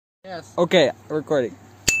Yes. Okay, recording.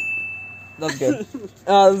 That's good.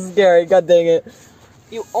 Oh, this is scary. God dang it.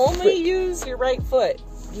 You only use your right foot.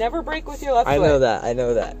 Never brake with your left foot. I know that. I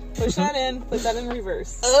know that. Push that in. Put that in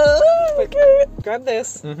reverse. Okay. Grab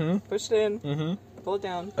this. Mm-hmm. Push it in. Mm-hmm. Pull it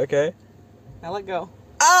down. Okay. Now let go.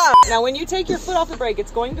 Ah! Now when you take your foot off the brake,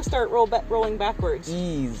 it's going to start rolling backwards.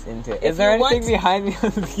 Ease into it. If Is there you anything want- behind me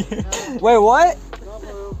on this gear? Wait, what?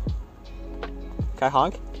 Can I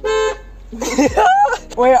honk?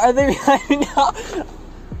 Wait, are they behind me now?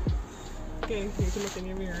 Okay, you can look in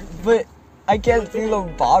your mirror. But I can't see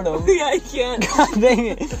the bottom. Yeah, I can't. God dang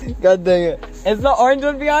it. God dang it. Is the orange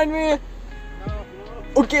one behind me?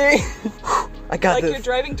 Okay. I got Like this. you're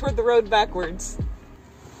driving toward the road backwards.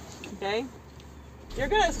 Okay? You're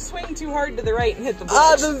gonna swing too hard to the right and hit the bush.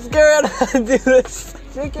 Ah, this is scary. I don't know how to do this.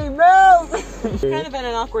 Sticky move. You're kind of in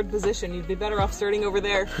an awkward position. You'd be better off starting over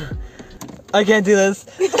there. I can't do this.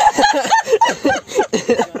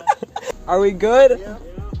 Are we good? Yeah.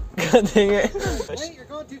 God dang it. Wait, you're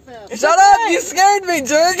going too fast. Shut up! You scared me,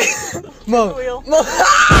 jerk! Mom. Wheel. Mom.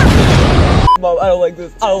 Mom, I don't like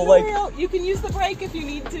this. I don't like. You can use the brake if you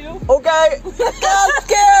need to. Okay. God,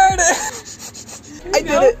 scared. I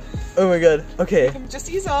did it. Oh my god. Okay. Just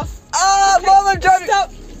ease off. Ah, Okay, Mom, I'm driving. Stop.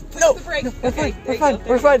 Push No. the brake. We're Okay, fine. there We're you fine. go, there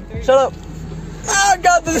We're you fine. go, there you Shut go. up. Ah,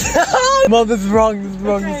 God, this. Mom, this is wrong. This is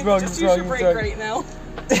wrong. This is wrong. This Just is use wrong. your This is brake wrong. right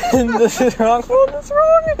now. This is wrong. Mom, this is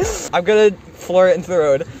wrong. I'm gonna floor it into the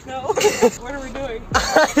road. No. What are we doing?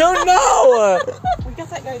 I don't know. We got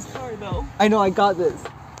that guy's car though. I know. I got this.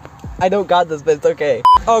 I don't got this, but it's okay.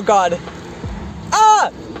 Oh God. Ah!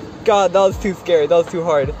 God, that was too scary. That was too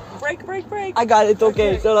hard. Brake, brake, brake. I got it. It's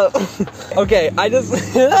okay. Okay. Shut up. Okay, I just.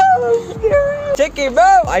 That was scary. Chicky move.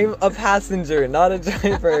 I'm a passenger, not a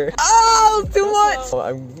driver. Oh, too much. Oh,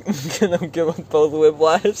 I'm gonna give them both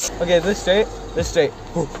whiplash. Okay, is this straight? This straight.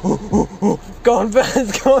 Going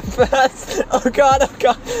fast. Going fast. Oh God. Oh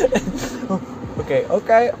God. Okay.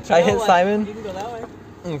 Okay. Should I hit Go Simon? You can go that way.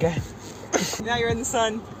 Okay. Now you're in the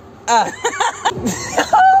sun. Ah.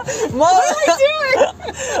 Mom, What are you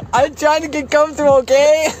doing? I'm trying to get comfortable,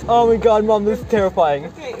 okay? Oh my God, Mom, this is terrifying.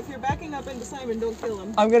 Okay, if you're backing up into Simon, don't kill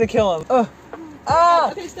him. I'm gonna kill him.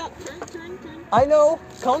 Ah! Okay, stop. Turn. I know.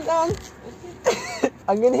 Calm down.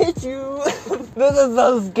 I'm gonna hit you. This is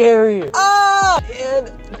so scary. Ah!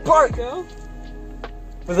 And park. Go.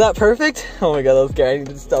 Was that perfect? Oh my God, that was scary. I need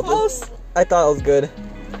to stop Close. this. I thought it was good.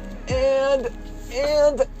 And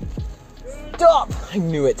stop. I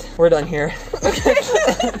knew it. We're done here. Okay.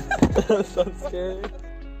 That was so scary.